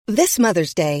This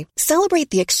Mother's Day, celebrate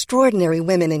the extraordinary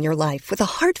women in your life with a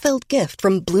heartfelt gift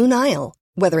from Blue Nile.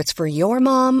 Whether it's for your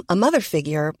mom, a mother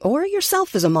figure, or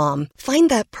yourself as a mom, find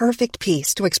that perfect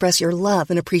piece to express your love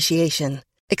and appreciation.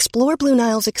 Explore Blue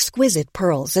Nile's exquisite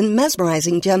pearls and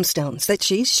mesmerizing gemstones that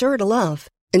she's sure to love.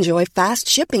 Enjoy fast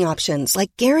shipping options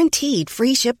like guaranteed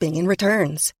free shipping and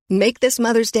returns. Make this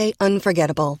Mother's Day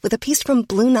unforgettable with a piece from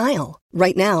Blue Nile.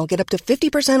 Right now, get up to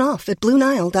 50% off at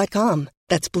BlueNile.com.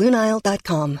 That's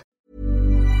BlueNile.com.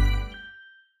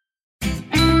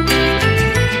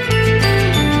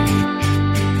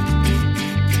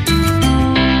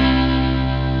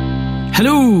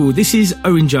 Hello, this is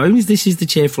Owen Jones. This is the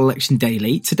Cheerful Election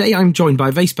Daily. Today I'm joined by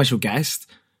a very special guest,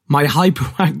 my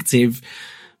hyperactive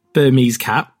Burmese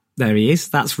cat. There he is.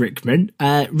 That's Rickman.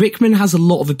 Rickman has a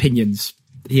lot of opinions.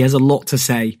 He has a lot to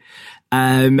say.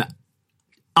 I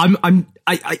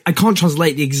can't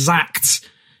translate the exact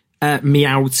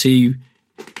meow to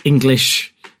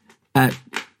English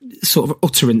sort of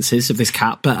utterances of this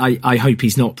cat, but I hope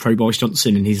he's not pro Boris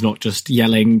Johnson and he's not just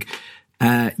yelling,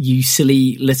 you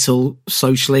silly little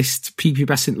socialist,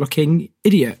 prepubescent looking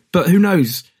idiot. But who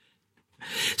knows?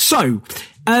 So,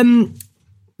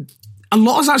 a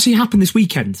lot has actually happened this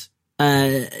weekend.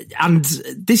 And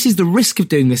this is the risk of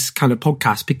doing this kind of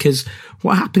podcast, because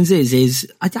what happens is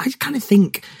I kind of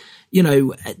think,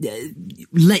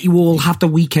 let you all have the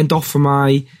weekend off from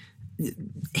my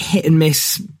hit and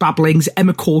miss babblings.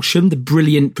 Emma Corsham, the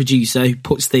brilliant producer who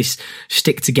puts this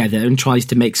shtick together and tries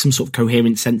to make some sort of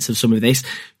coherent sense of some of this,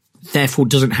 therefore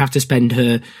doesn't have to spend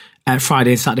her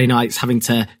Friday and Saturday nights having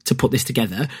to put this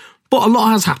together. But a lot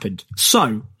has happened.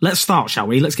 So let's start, shall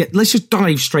we? Let's just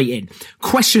dive straight in.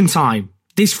 Question time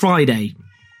this Friday.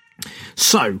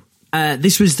 So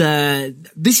this is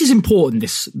important.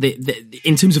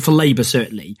 In terms of for Labour,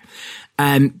 certainly,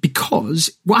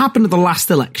 because what happened at the last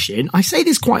election, I say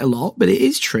this quite a lot, but it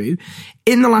is true.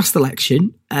 In the last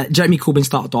election, Jeremy Corbyn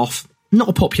started off not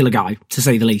a popular guy, to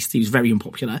say the least. He was very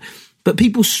unpopular. But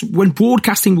people, when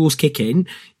broadcasting rules kick in,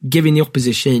 giving the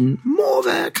opposition more of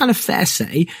a kind of fair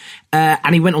say,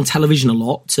 and he went on television a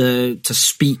lot to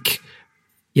speak,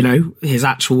 his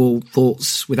actual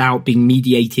thoughts without being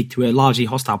mediated to a largely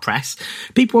hostile press.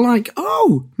 People were like,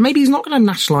 oh, maybe he's not going to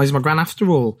nationalise Migrant after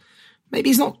all. Maybe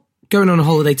he's not going on a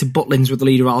holiday to Butlins with the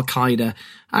leader of Al-Qaeda.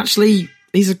 Actually,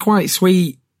 he's a quite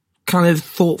sweet, kind of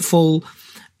thoughtful,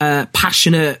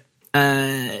 passionate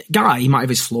guy. He might have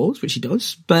his flaws, which he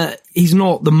does, but he's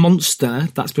not the monster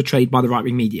that's portrayed by the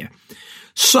right-wing media.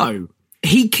 So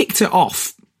he kicked it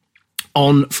off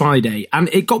on Friday, and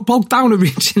it got bogged down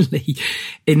originally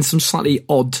in some slightly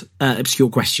odd, obscure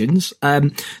questions.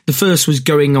 The first was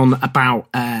going on about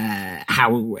how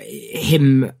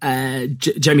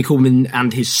Jeremy Corbyn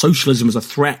and his socialism was a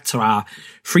threat to our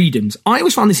freedoms. I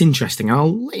always found this interesting.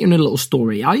 I'll let you know a little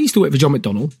story. I used to work for John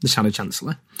McDonnell, the Shadow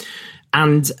Chancellor,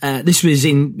 and this was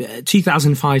in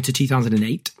 2005 to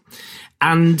 2008.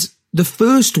 And the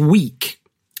first week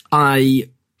I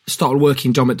started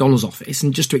working in John McDonnell's office,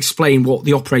 and just to explain what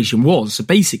the operation was. So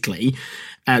basically,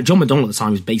 John McDonnell at the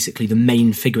time was basically the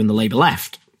main figure in the Labour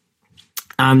left.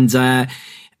 And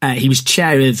he was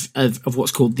chair of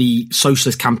what's called the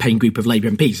Socialist Campaign Group of Labour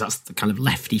MPs. That's the kind of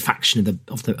lefty faction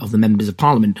of the members of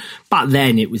Parliament. Back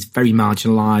then, it was very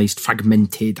marginalised,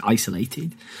 fragmented,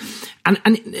 isolated. And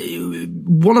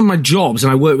one of my jobs,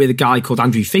 and I worked with a guy called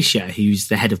Andrew Fisher, who's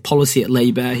the head of policy at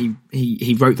Labour.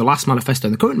 He wrote the last manifesto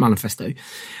and the current manifesto.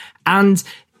 And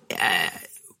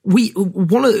we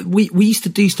used to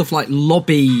do stuff like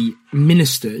lobby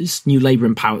ministers, New Labour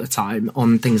in power at the time,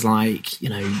 on things like,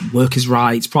 workers'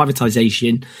 rights,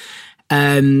 privatisation,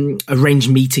 arrange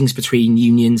meetings between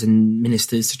unions and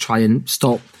ministers to try and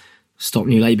stop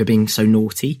New Labour being so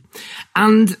naughty.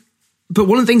 But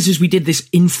one of the things is we did this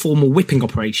informal whipping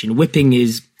operation. Whipping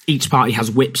is each party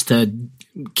has whips to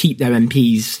keep their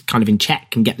MPs kind of in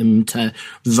check and get them to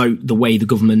vote the way the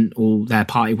government or their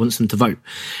party wants them to vote.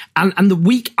 And the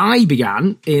week I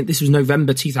began, this was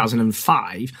November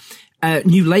 2005,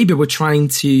 New Labour were trying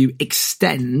to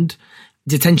extend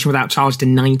detention without charge to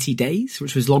 90 days,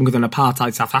 which was longer than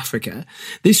apartheid South Africa.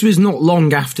 This was not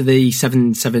long after the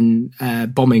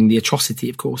 7/7 bombing, the atrocity,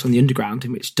 of course, on the Underground,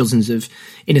 in which dozens of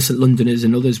innocent Londoners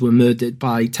and others were murdered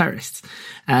by terrorists.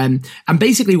 And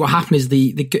basically what happened is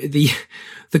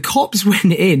the cops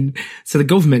went in to the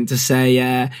government to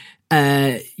say, in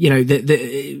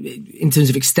terms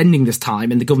of extending this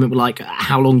time, and the government were like,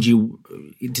 how long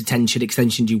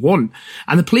extension do you want?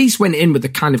 And the police went in with the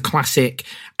kind of classic,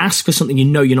 ask for something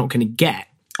you're not going to get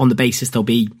on the basis there'll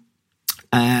be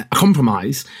a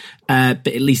compromise, but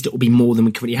at least it will be more than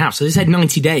we currently have. So they said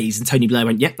 90 days, and Tony Blair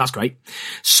went, yep, that's great.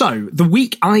 So the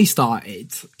week I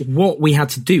started, what we had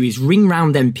to do is ring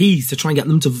round MPs to try and get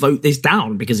them to vote this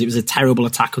down, because it was a terrible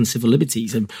attack on civil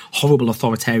liberties and horrible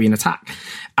authoritarian attack.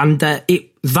 And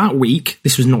that week,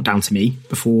 this was not down to me,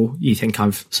 before you think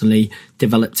I've suddenly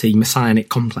developed a messianic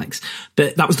complex,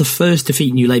 but that was the first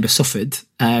defeat New Labour suffered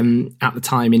at the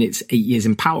time in its 8 years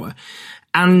in power.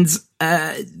 And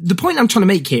the point I'm trying to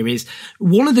make here is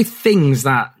one of the things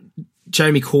that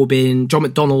Jeremy Corbyn, John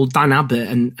McDonnell, Dan Abbott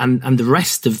and the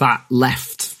rest of that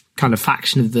left kind of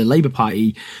faction of the Labour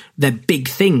Party, their big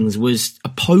things was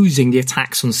opposing the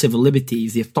attacks on civil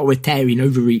liberties, the authoritarian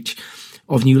overreach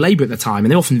of New Labour at the time.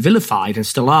 And they often vilified, and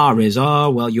still are, as, oh,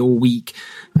 well, you're weak,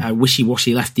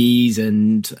 wishy-washy lefties,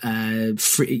 and,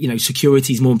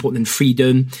 security is more important than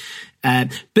freedom.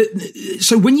 But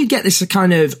so when you get this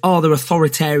kind of, they're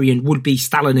authoritarian, would-be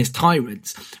Stalinist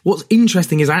tyrants, what's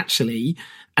interesting is actually,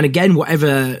 and again,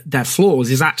 whatever their flaws,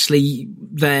 is actually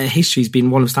their history has been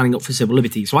one of standing up for civil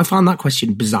liberties. So I found that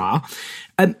question bizarre.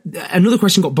 Another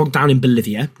question got bogged down in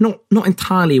Bolivia, not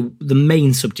entirely the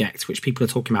main subject, which people are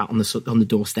talking about on the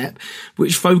doorstep,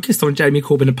 which focused on Jeremy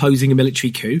Corbyn opposing a military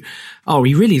coup. Oh,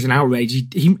 he really is an outrage.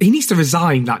 He needs to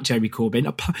resign, that Jeremy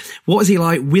Corbyn. What is he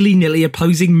like, willy-nilly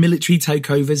opposing military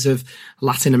takeovers of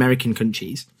Latin American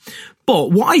countries?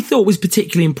 But what I thought was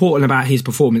particularly important about his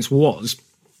performance was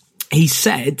he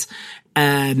said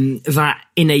that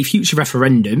in a future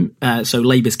referendum, so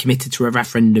Labour's committed to a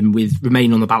referendum with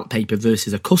Remain on the ballot paper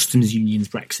versus a customs union's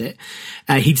Brexit,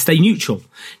 he'd stay neutral.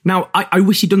 Now, I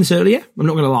wish he'd done this earlier. I'm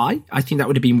not going to lie. I think that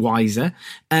would have been wiser.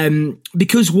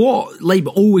 Because what Labour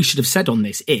always should have said on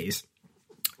this is,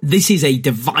 this is a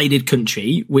divided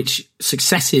country, which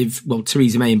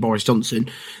Theresa May and Boris Johnson,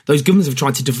 those governments have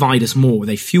tried to divide us more.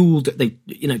 They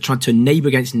tried to neighbour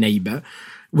against neighbour.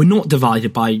 We're not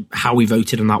divided by how we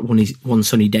voted on that one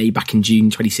sunny day back in June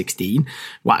 2016.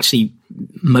 We're actually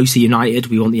mostly united.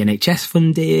 We want the NHS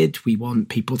funded. We want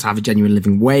people to have a genuine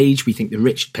living wage. We think the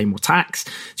rich should pay more tax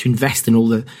to invest in all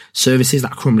the services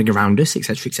that are crumbling around us,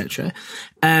 etc., etc.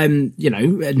 And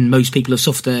most people have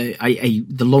suffered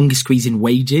the longest squeeze in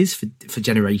wages for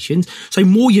generations. So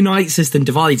more unites us than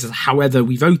divides us, however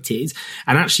we voted.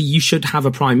 And actually, you should have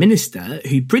a prime minister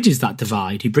who bridges that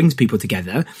divide, who brings people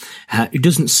together, who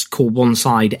doesn't call one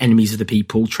side enemies of the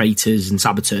people, traitors and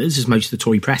saboteurs, as most of the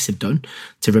Tory press have done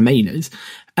to Remainers,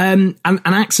 and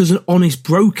acts as an honest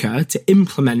broker to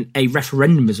implement a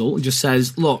referendum result and just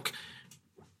says, look,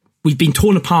 we've been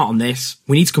torn apart on this.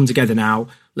 We need to come together now.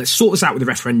 Let's sort this out with the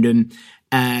referendum.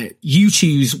 You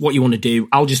choose what you want to do.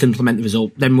 I'll just implement the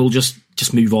result. Then we'll just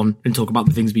move on and talk about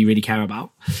the things we really care about.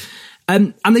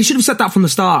 And they should have said that from the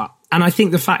start. And I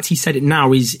think the fact he said it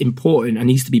now is important and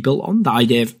needs to be built on. The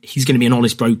idea of he's going to be an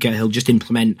honest broker. He'll just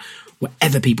implement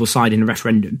whatever people side in a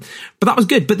referendum. But that was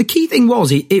good. But the key thing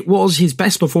was it was his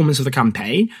best performance of the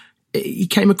campaign. He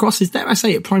came across as, dare I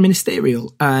say it, prime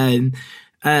ministerial. There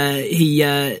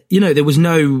was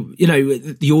no,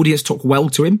 the audience took well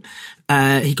to him.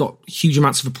 He got huge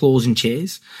amounts of applause and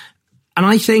cheers. And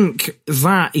I think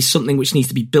that is something which needs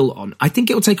to be built on. I think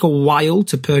it will take a while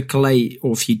to percolate,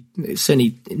 or if you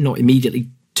certainly not immediately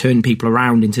turn people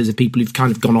around in terms of people who've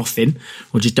kind of gone off him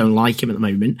or just don't like him at the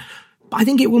moment. But I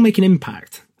think it will make an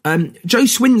impact. Jo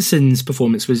Swinson's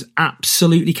performance was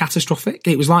absolutely catastrophic.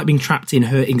 It was like being trapped in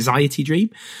her anxiety dream.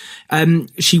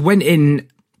 She went in,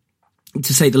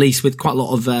 to say the least, with quite a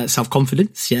lot of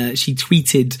self-confidence. She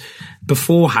tweeted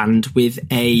beforehand with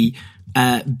a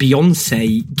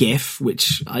Beyonce gif,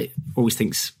 which I always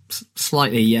think's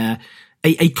slightly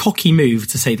a cocky move,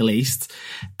 to say the least.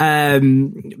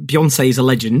 Beyonce is a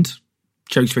legend.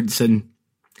 Jo Swinson.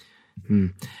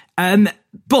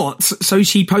 But so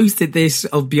she posted this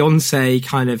of Beyonce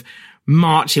kind of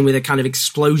marching with a kind of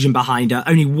explosion behind her.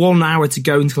 Only 1 hour to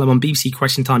go until I'm on BBC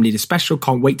Question Time Leader Special.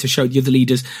 Can't wait to show the other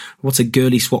leaders what a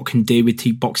girly swat can do with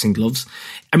 2 boxing gloves.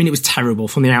 I mean, it was terrible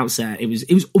from the outset. It was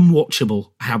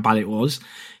unwatchable how bad it was.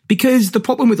 Because the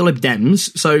problem with the Lib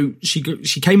Dems, so she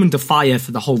came under fire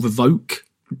for the whole revoke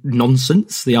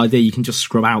nonsense. The idea you can just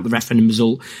scrub out the referendum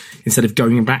result instead of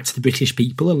going back to the British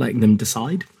people and letting them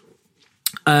decide.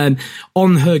 On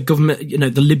her government,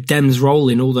 the Lib Dems' role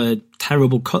in all the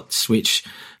terrible cuts which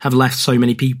have left so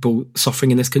many people suffering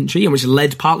in this country and which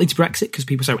led partly to Brexit because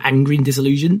people are so angry and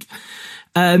disillusioned.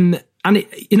 And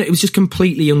it was just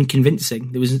completely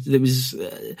unconvincing. There was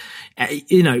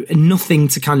nothing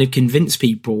to kind of convince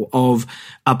people of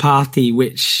a party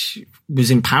which was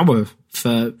in power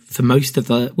for most of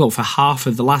for half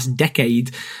of the last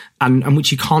decade and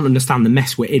which you can't understand the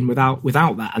mess we're in without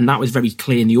that. And that was very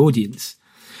clear in the audience.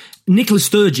 Nicola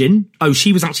Sturgeon,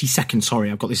 she was actually second,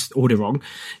 sorry, I've got this order wrong.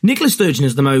 Nicola Sturgeon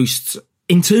is the most,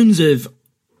 in terms of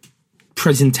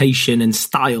presentation and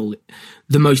style,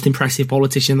 the most impressive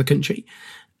politician in the country.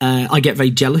 I get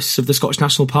very jealous of the Scottish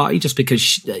National Party just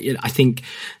because I think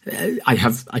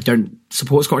I don't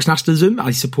support Scottish nationalism.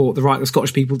 I support the right of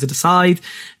Scottish people to decide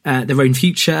their own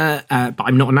future, but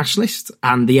I'm not a nationalist.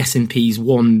 And the SNP's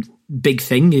one big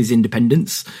thing is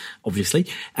independence, obviously.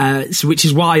 So which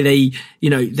is why they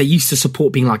used to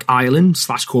support being like Ireland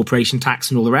 / corporation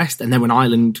tax and all the rest. And then when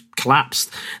Ireland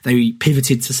collapsed, they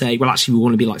pivoted to say, well, actually, we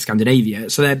want to be like Scandinavia.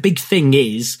 So their big thing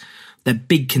is, their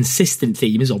big consistent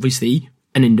theme is obviously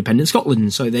an independent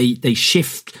Scotland. So they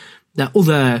shift the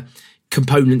other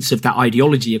components of that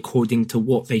ideology according to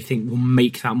what they think will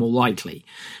make that more likely.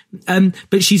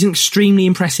 But she's an extremely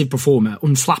impressive performer,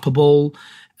 unflappable,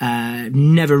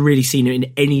 never really seen her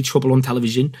in any trouble on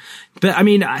television. But I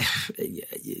mean,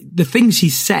 the things she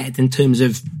said in terms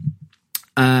of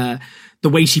the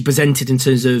way she presented in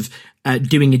terms of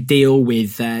doing a deal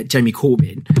with Jeremy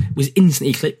Corbyn was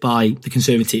instantly clipped by the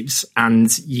Conservatives,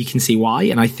 and you can see why.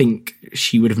 And I think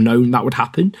she would have known that would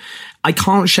happen. I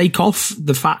can't shake off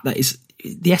the fact that it's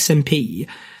the SNP.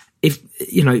 If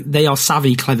they are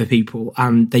savvy, clever people,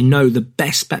 and they know the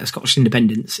best bet of Scottish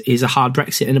independence is a hard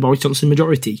Brexit and a Boris Johnson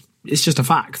majority. It's just a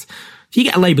fact. If you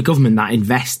get a Labour government that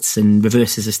invests and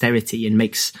reverses austerity and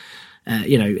makes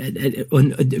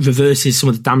reverses some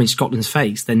of the damage Scotland's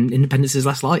faced, then independence is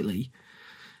less likely.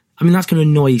 I mean, that's going to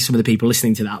annoy some of the people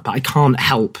listening to that, but I can't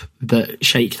help but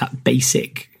shake that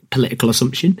basic political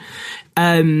assumption.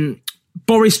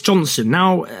 Boris Johnson.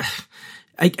 Now,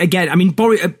 again, I mean,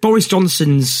 Boris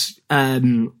Johnson's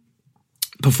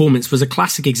performance was a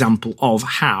classic example of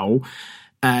how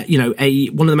one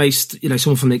of the most,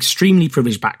 someone from an extremely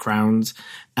privileged background,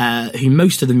 who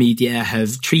most of the media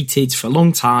have treated for a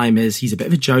long time as he's a bit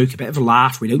of a joke, a bit of a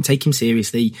laugh. We don't take him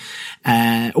seriously,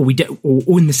 or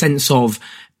in the sense of,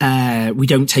 we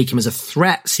don't take him as a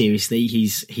threat seriously.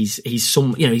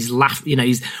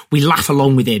 We laugh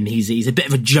along with him. He's a bit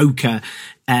of a joker,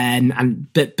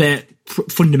 but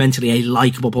fundamentally a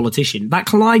likable politician. That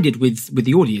collided with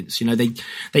the audience.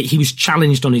 He was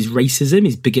challenged on his racism,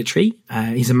 his bigotry.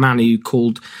 He's a man who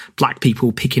called black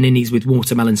people pickaninnies with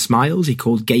watermelon smiles. He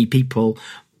called gay people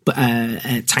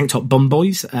tank top bum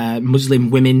boys.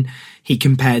 Muslim women he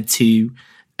compared to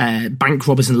bank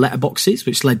robbers and letterboxes,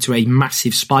 which led to a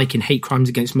massive spike in hate crimes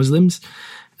against Muslims.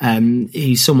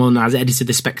 He's someone, as editor of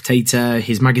The Spectator,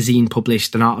 his magazine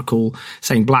published an article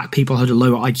saying black people had a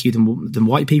lower IQ than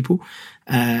white people.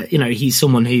 He's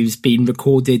someone who's been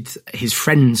recorded. His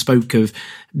friend spoke of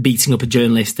beating up a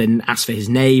journalist and asked for his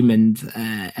name,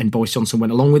 and Boris Johnson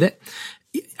went along with it.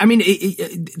 I mean,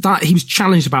 that he was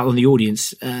challenged about in the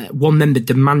audience. One member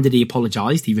demanded he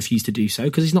apologised. He refused to do so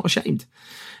because he's not ashamed.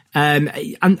 And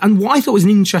what I thought was an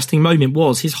interesting moment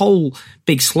was his whole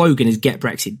big slogan is "Get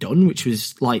Brexit Done," which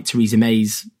was like Theresa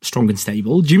May's "Strong and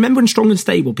Stable." Do you remember when "Strong and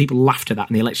Stable" people laughed at that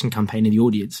in the election campaign in the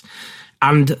audience?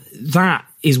 And that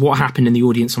is what happened in the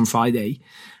audience on Friday.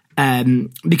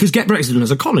 Because "Get Brexit Done"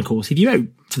 as a con, of course, if you vote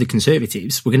for the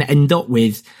Conservatives, we're going to end up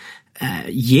with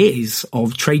years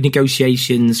of trade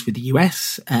negotiations with the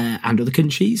US and other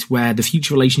countries where the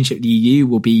future relationship with the EU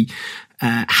will be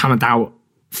hammered out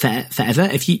forever.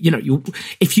 If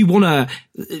you want to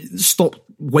stop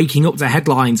waking up to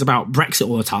headlines about Brexit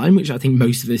all the time, which I think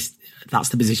most of us, that's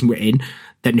the position we're in,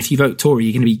 then if you vote Tory,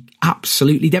 you're going to be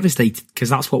absolutely devastated because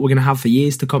that's what we're going to have for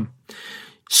years to come.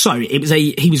 So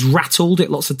he was rattled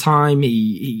at lots of time.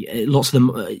 Lots of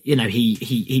them,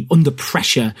 he under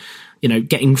pressure,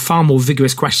 getting far more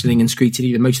vigorous questioning and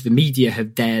scrutiny than most of the media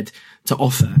have dared to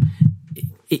offer.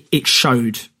 It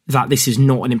showed that this is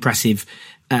not an impressive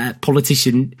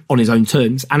politician on his own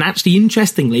terms. And actually,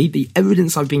 interestingly, the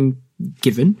evidence I've been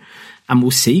given, and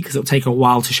we'll see because it'll take a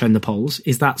while to show in the polls,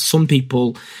 is that some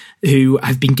people who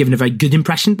have been given a very good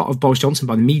impression of Boris Johnson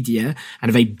by the media and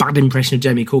a very bad impression of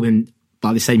Jeremy Corbyn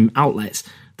by the same outlets,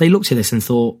 they looked at this and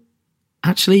thought,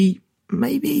 actually,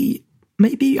 maybe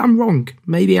I'm wrong.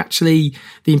 Maybe actually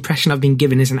the impression I've been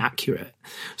given isn't accurate.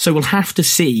 So we'll have to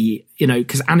see,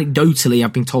 because anecdotally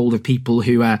I've been told of people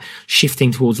who are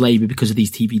shifting towards Labour because of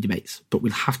these TV debates, but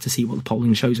we'll have to see what the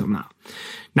polling shows on that.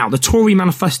 Now, the Tory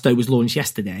manifesto was launched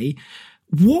yesterday.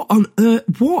 What on earth?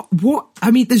 What?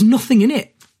 I mean, there's nothing in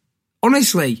it.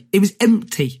 Honestly, it was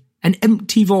empty, an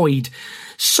empty void.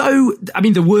 So, I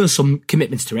mean, there were some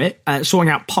commitments to it,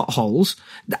 sorting out potholes.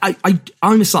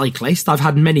 I'm a cyclist. I've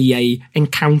had many a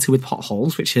encounter with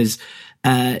potholes, which has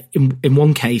in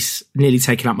one case, nearly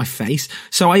taking out my face.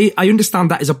 So I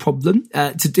understand that is a problem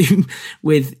to do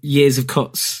with years of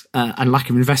cuts and lack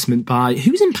of investment by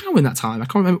who was in power in that time. I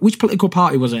can't remember which political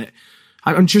party was it.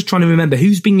 I'm just trying to remember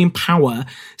who's been in power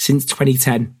since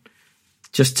 2010.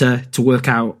 Just to work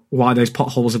out why those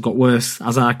potholes have got worse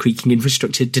as our creaking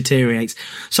infrastructure deteriorates.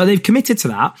 So they've committed to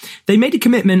that. They made a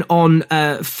commitment on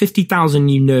 50,000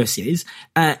 new nurses.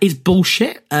 It's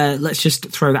bullshit. Let's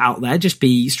just throw that out there. Just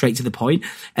be straight to the point.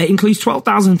 It includes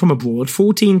 12,000 from abroad,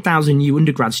 14,000 new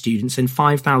undergrad students and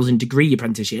 5,000 degree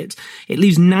apprenticeships. It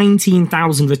leaves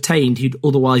 19,000 retained who'd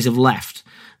otherwise have left.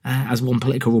 As one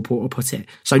political reporter put it.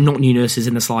 So not new nurses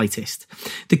in the slightest.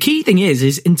 The key thing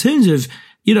is in terms of,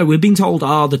 we're being told,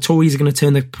 the Tories are going to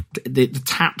turn the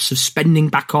taps of spending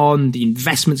back on, the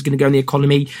investment's going to go in the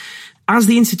economy. As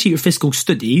the Institute of Fiscal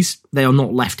Studies, they are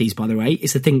not lefties, by the way,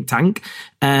 it's a think tank,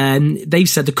 they've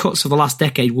said the cuts of the last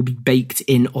decade will be baked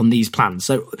in on these plans.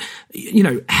 So,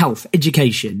 health,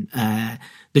 education,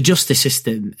 the justice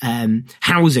system,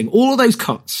 housing, all of those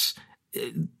cuts,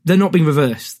 they're not being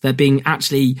reversed. They're being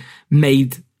actually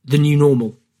made the new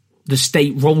normal. The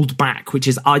state rolled back, which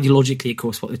is ideologically, of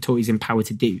course, what the Tories in power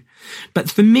to do.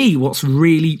 But for me, what's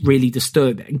really, really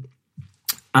disturbing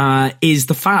is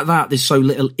the fact that there's so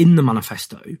little in the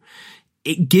manifesto.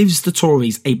 It gives the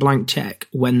Tories a blank check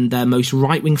when their most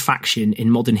right-wing faction in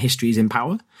modern history is in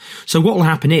power. So what will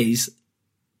happen is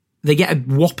they get a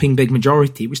whopping big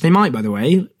majority, which they might, by the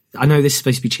way. I know this is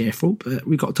supposed to be cheerful, but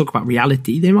we've got to talk about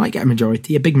reality. They might get a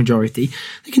big majority.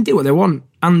 They can do what they want.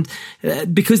 And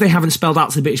because they haven't spelled out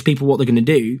to the British people what they're going to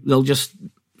do, they'll just,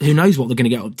 who knows what they're going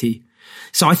to get up to.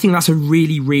 So I think that's a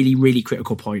really, really, really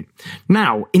critical point.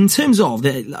 Now, in terms of,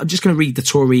 I'm just going to read the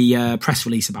Tory press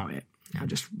release about it. I'll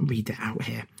just read it out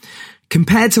here.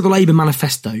 Compared to the Labour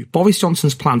manifesto, Boris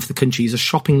Johnson's plan for the country is a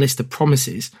shopping list of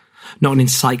promises, not an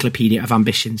encyclopedia of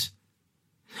ambitions.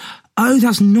 Oh,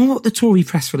 that's not the Tory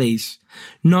press release.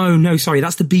 No, sorry,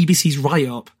 that's the BBC's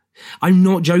write-up. I'm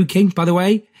not joking, by the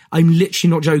way. I'm literally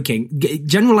not joking.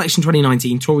 General election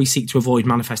 2019, Tories seek to avoid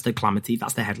manifesto calamity.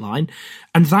 That's the headline.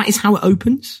 And that is how it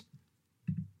opens.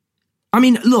 I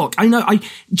mean, look, I know,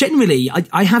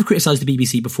 I have criticised the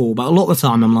BBC before, but a lot of the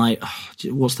time I'm like,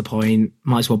 what's the point?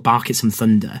 Might as well bark at some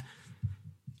thunder.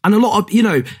 And a lot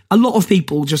of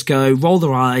people just go, roll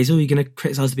their eyes. Oh, you're going to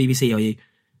criticise the BBC, are you?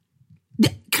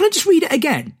 Can I just read it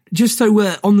again? Just so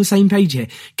we're on the same page here.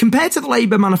 Compared to the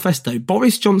Labour manifesto,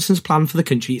 Boris Johnson's plan for the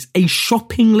country is a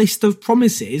shopping list of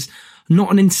promises,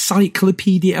 not an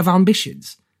encyclopedia of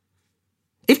ambitions.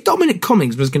 If Dominic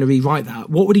Cummings was going to rewrite that,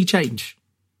 what would he change?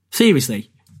 Seriously.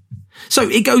 So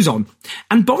it goes on.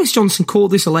 And Boris Johnson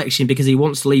called this election because he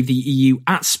wants to leave the EU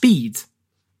at speed.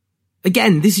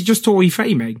 Again, this is just Tory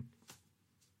framing.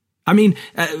 I mean,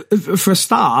 for a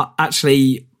start,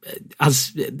 actually,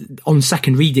 as on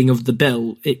second reading of the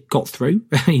bill, it got through.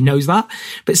 He knows that.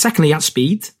 But secondly, at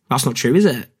speed, that's not true, is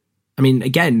it? I mean,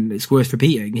 again, it's worth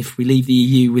repeating. If we leave the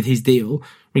EU with his deal,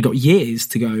 we've got years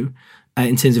to go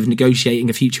in terms of negotiating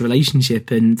a future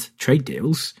relationship and trade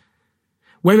deals.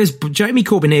 Whereas Jeremy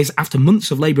Corbyn is, after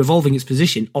months of Labour evolving its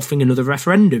position, offering another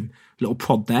referendum. Little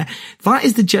prod there. That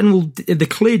is the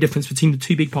clear difference between the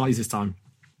two big parties this time.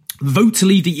 Vote to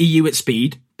leave the EU at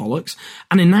speed, bollocks,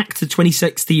 and enact the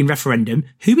 2016 referendum.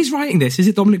 Who is writing this? Is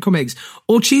it Dominic Cummings?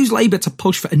 Or choose Labour to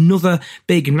push for another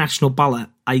big national ballot,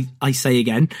 I say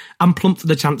again, and plump for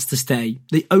the chance to stay.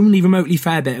 The only remotely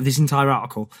fair bit of this entire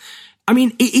article. I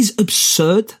mean, it is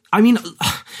absurd. I mean,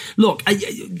 look,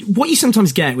 what you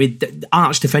sometimes get with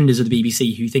arch defenders of the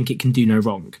BBC who think it can do no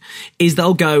wrong is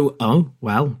they'll go, oh,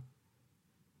 well,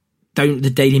 don't the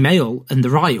Daily Mail and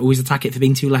the right always attack it for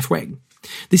being too left-wing?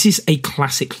 This is a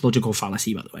classic logical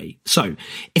fallacy, by the way. So,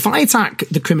 if I attack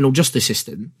the criminal justice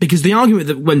system, because the argument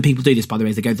that when people do this, by the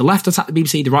way, is they go, the left attack the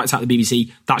BBC, the right attack the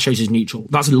BBC, that shows us neutral.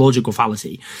 That's a logical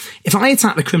fallacy. If I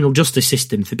attack the criminal justice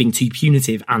system for being too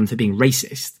punitive and for being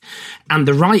racist, and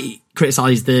the right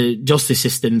criticise the justice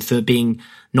system for being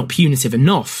not punitive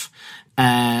enough,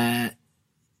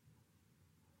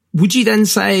 would you then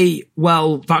say,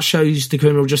 well, that shows the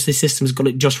criminal justice system's got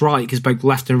it just right because both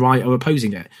left and right are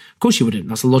opposing it? Of course you wouldn't.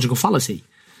 That's a logical fallacy.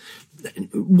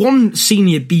 One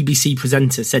senior BBC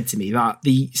presenter said to me that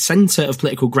the centre of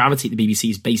political gravity at the BBC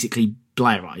is basically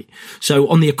Blairite. So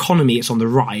on the economy, it's on the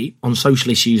right. On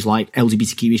social issues like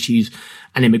LGBTQ issues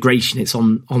and immigration, it's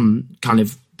on kind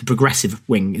of the progressive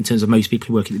wing in terms of most people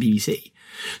who work at the BBC.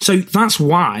 So that's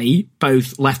why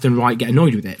both left and right get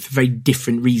annoyed with it for very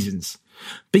different reasons.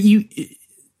 But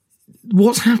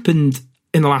what's happened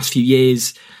in the last few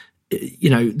years,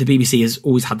 the BBC has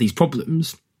always had these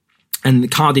problems,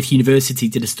 And Cardiff University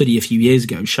did a study a few years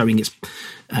ago showing its,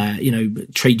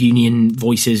 trade union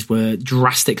voices were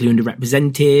drastically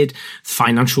underrepresented.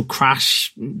 Financial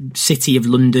crash, City of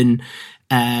London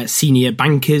senior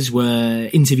bankers were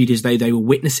interviewed as though they were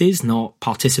witnesses, not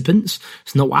participants.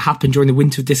 It's not what happened during the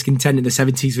winter of discontent in the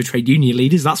 70s with trade union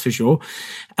leaders, that's for sure.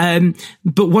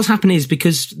 But what's happened is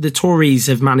because the Tories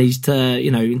have managed to,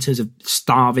 in terms of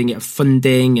starving it of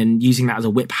funding and using that as a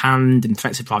whip hand and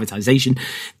threats of privatisation,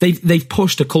 they've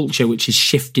pushed a culture which has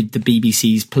shifted the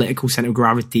BBC's political centre of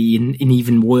gravity in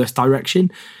even worse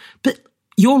direction. But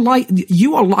you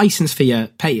are licensed for your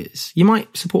payers. You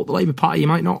might support the Labour Party, you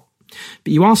might not.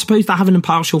 But you are supposed to have an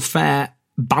impartial, fair,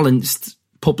 balanced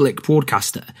public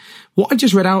broadcaster. What I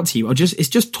just read out to you it's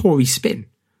just Tory spin.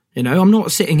 I'm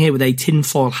not sitting here with a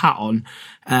tinfoil hat on.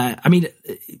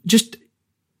 Just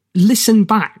listen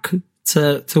back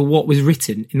to what was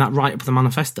written in that write-up of the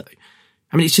manifesto.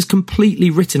 It's just completely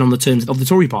written on the terms of the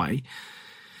Tory party.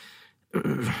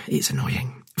 It's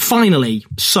annoying. Finally,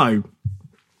 so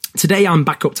today I'm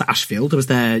back up to Ashfield. I was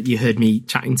there, you heard me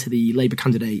chatting to the Labour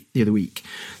candidate the other week.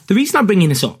 The reason I'm bringing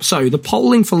this up, so the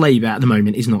polling for Labour at the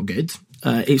moment is not good.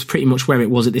 It's pretty much where it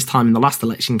was at this time in the last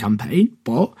election campaign,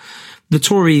 but the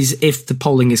Tories, if the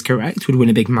polling is correct, would win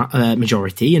a big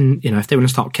majority. And, if they want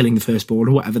to start killing the firstborn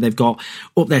or whatever they've got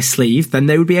up their sleeve, then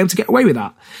they would be able to get away with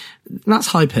that. That's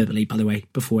hyperbole, by the way,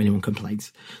 before anyone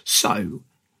complains. So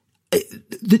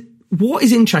what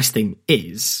is interesting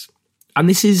is, and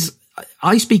this is,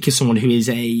 I speak as someone who is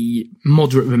a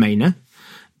moderate Remainer.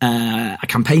 I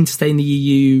campaign to stay in the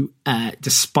EU,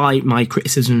 despite my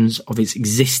criticisms of its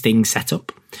existing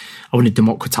setup. I want to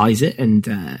democratise it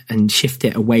and shift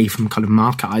it away from kind of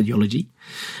market ideology.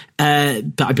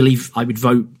 But I believe I would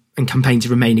vote and campaign to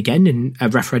remain again in a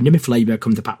referendum if Labour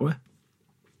come to power.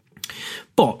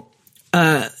 But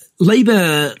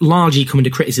Labour largely come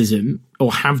into criticism,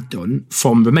 or have done,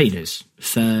 from Remainers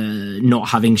for not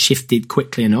having shifted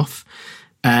quickly enough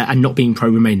and not being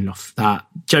pro-Remain enough. That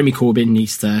Jeremy Corbyn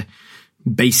needs to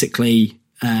basically,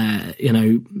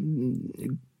 go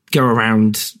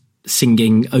around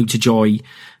singing Ode to Joy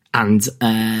and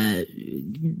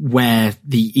wear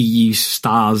the EU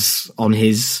stars on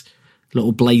his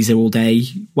little blazer all day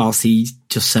whilst he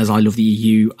just says, I love the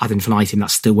EU, ad infinitum.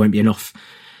 That still won't be enough.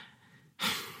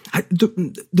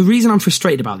 The reason I'm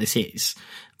frustrated about this is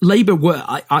Labour were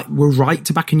right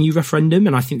to back a new referendum,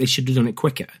 and I think they should have done it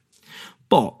quicker.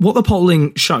 But what the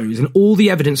polling shows, and all the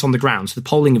evidence on the ground, so the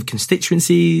polling of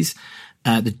constituencies,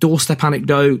 the doorstep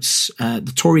anecdotes,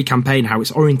 the Tory campaign, how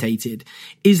it's orientated,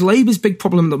 is Labour's big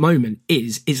problem at the moment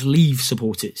is its Leave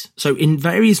supporters. So in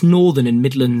various Northern and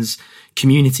Midlands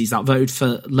communities that voted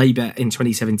for Labour in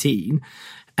 2017,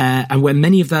 and where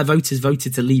many of their voters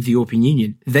voted to leave the European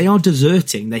Union, they are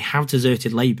deserting. They have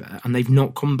deserted Labour and they've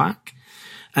not come back.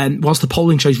 Whilst the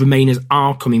polling shows Remainers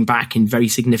are coming back in very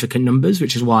significant numbers,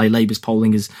 which is why Labour's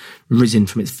polling has risen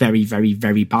from its very, very,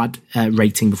 very bad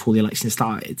rating before the election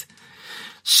started.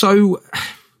 So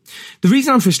the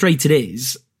reason I'm frustrated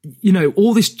is,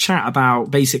 all this chat about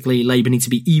basically Labour need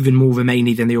to be even more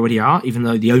Remainy than they already are, even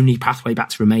though the only pathway back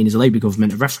to Remain is a Labour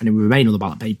government, a referendum will remain on the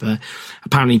ballot paper.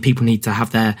 Apparently people need to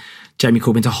have their Jeremy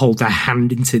Corbyn to hold their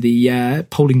hand into the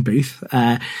polling booth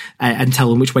and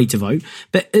tell them which way to vote.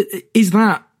 But is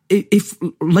that, if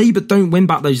Labour don't win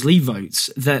back those Leave votes,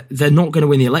 that they're not going to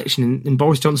win the election, and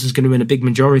Boris Johnson's going to win a big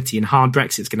majority and hard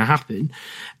Brexit's going to happen,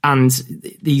 and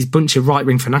these bunch of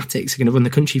right-wing fanatics are going to run the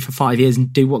country for 5 years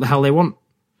and do what the hell they want.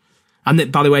 And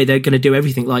that, by the way, they're going to do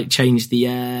everything like change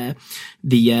the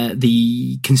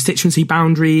constituency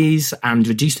boundaries and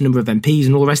reduce the number of MPs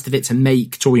and all the rest of it to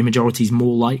make Tory majorities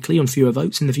more likely on fewer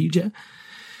votes in the future.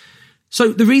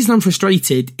 So the reason I'm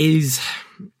frustrated is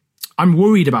I'm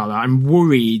worried about that. I'm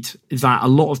worried that a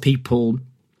lot of people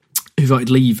who voted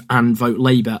Leave and vote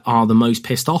Labour are the most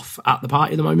pissed off at the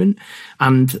party at the moment.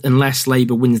 And unless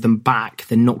Labour wins them back,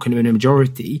 they're not going to win a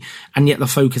majority. And yet the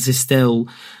focus is still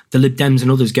the Lib Dems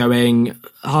and others going,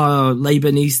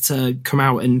 Labour needs to come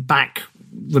out and back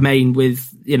Remain with,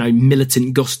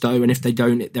 militant gusto. And if they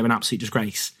don't, they're an absolute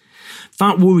disgrace.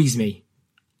 That worries me.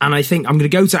 And I think I'm going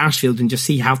to go to Ashfield and just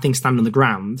see how things stand on the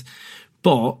ground.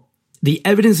 But the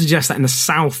evidence suggests that in the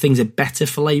south, things are better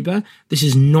for Labour. This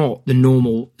is not the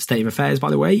normal state of affairs, by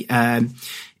the way. After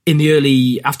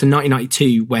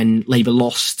 1992, when Labour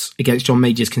lost against John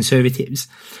Major's Conservatives,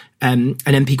 an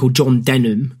MP called John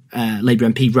Denham, Labour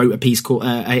MP, wrote a piece called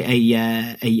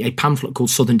a pamphlet called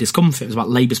Southern Discomfort. It was about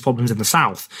Labour's problems in the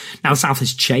South. Now the South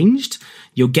has changed.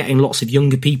 You're getting lots of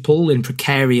younger people in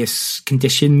precarious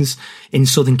conditions in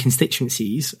southern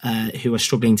constituencies who are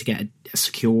struggling to get a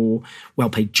secure,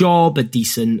 well-paid job, a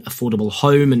decent, affordable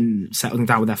home, and settling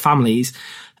down with their families,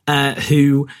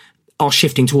 who are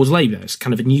shifting towards Labour. It's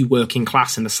kind of a new working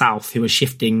class in the South who are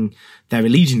shifting their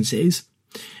allegiances.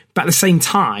 But at the same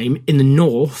time, in the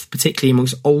North, particularly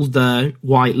amongst older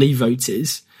white Leave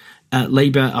voters,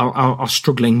 Labour are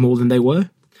struggling more than they were.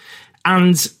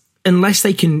 And unless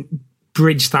they can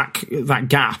bridge that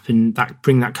gap and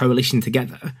bring that coalition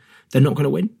together, they're not going to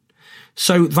win.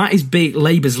 So that is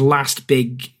Labour's last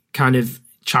big kind of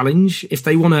challenge. If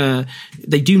they want to,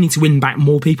 they do need to win back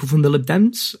more people from the Lib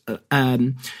Dems. But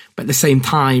at the same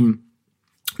time,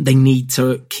 they need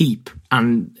to keep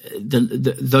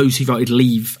those who voted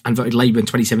Leave and voted Labour in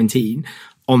 2017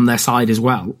 on their side as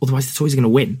well. Otherwise, the Tories are going to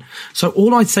win. So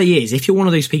all I'd say is, if you're one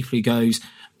of those people who goes,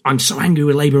 I'm so angry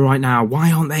with Labour right now,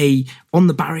 why aren't they on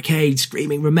the barricade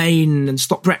screaming Remain and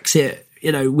stop Brexit,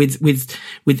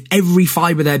 with every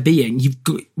fibre of their being,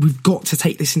 we've got to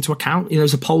take this into account.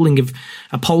 There's a poll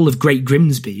of Great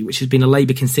Grimsby, which has been a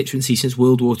Labour constituency since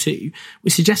World War II,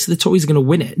 which suggests that the Tories are going to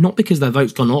win it, not because their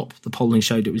vote's gone up, the polling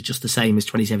showed it was just the same as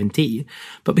 2017,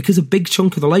 but because a big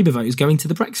chunk of the Labour vote is going to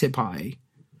the Brexit party.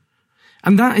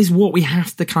 And that is what we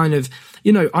have to kind of,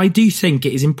 I do think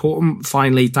it is important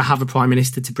finally to have a Prime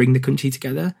Minister to bring the country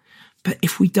together. But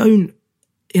if we don't,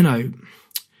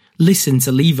 listen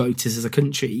to Leave voters as a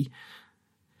country,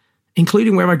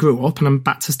 including where I grew up, and I'm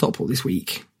back to Stockport this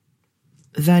week,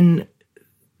 then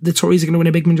the Tories are going to win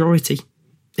a big majority.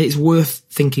 It's worth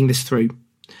thinking this through,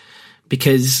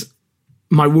 because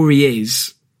my worry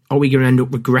is, are we going to end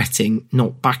up regretting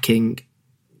not backing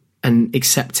and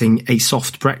accepting a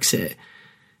soft Brexit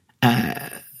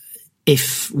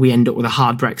if we end up with a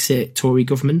hard Brexit Tory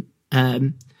government?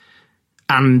 And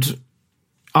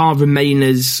are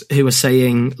Remainers who are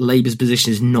saying Labour's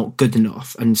position is not good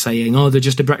enough and saying, they're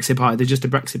just a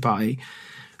Brexit party,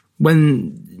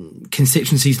 when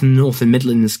constituencies in the North and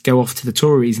Midlands go off to the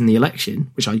Tories in the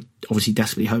election, which I obviously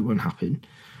desperately hope won't happen,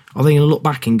 are they going to look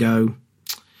back and go,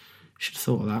 should have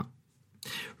thought of that?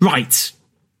 Right.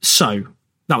 So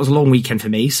that was a long weekend for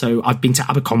me. So I've been to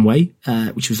Aberconway,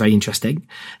 which was very interesting.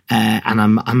 And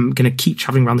I'm going to keep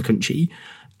travelling around the country.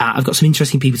 I've got some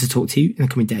interesting people to talk to in the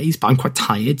coming days, but I'm quite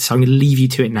tired, so I'm going to leave you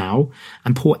to it now.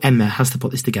 And poor Emma has to put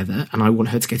this together, and I want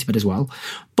her to go to bed as well.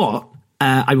 But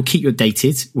I will keep you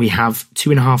updated. We have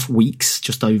 2.5 weeks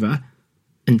just over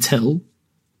until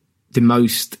the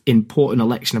most important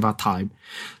election of our time.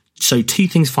 So 2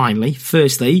 things finally.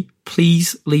 Firstly,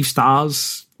 please leave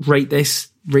stars, rate this,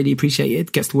 really appreciate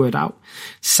it, gets the word out.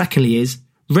 Secondly is,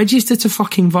 register to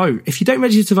fucking vote. If you don't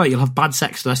register to vote, you'll have bad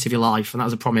sex for the rest of your life, and that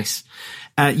was a promise.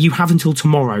 You have until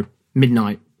tomorrow,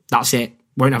 midnight. That's it.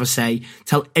 Won't have a say.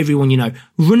 Tell everyone you know.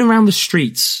 Run around the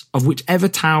streets of whichever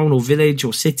town or village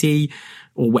or city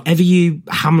or wherever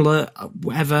hamlet,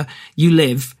 wherever you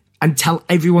live, and tell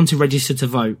everyone to register to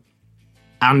vote.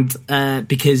 And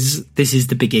because this is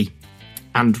the biggie,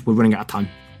 and we're running out of time.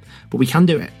 But we can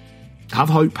do it. Have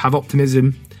hope, have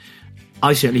optimism.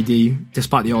 I certainly do,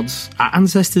 despite the odds. Our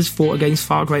ancestors fought against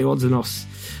far greater odds than us.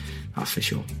 That's for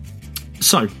sure.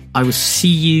 So, I will see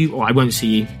you, or I won't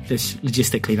see you.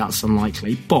 Logistically, that's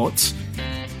unlikely. But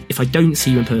if I don't see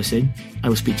you in person, I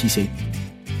will speak to you soon.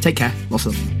 Take care. Lots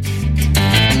of love.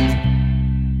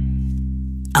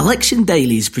 Election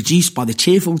Daily is produced by the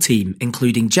cheerful team,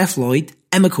 including Jeff Lloyd,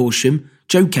 Emma Corsham,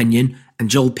 Joe Kenyon, and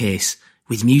Joel Pearce,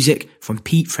 with music from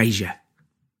Pete Frazier.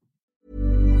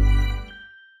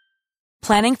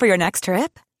 Planning for your next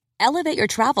trip? Elevate your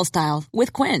travel style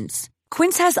with Quince.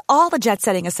 Quince has all the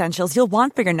jet-setting essentials you'll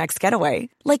want for your next getaway,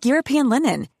 like European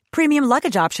linen, premium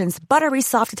luggage options, buttery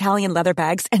soft Italian leather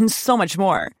bags, and so much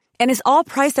more. And is all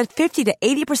priced at 50 to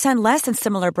 80% less than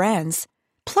similar brands.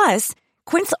 Plus,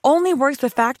 Quince only works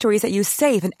with factories that use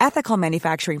safe and ethical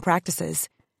manufacturing practices.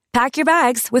 Pack your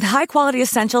bags with high-quality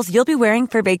essentials you'll be wearing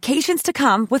for vacations to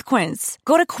come with Quince.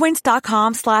 Go to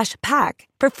quince.com/pack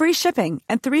for free shipping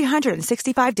and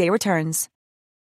 365-day returns.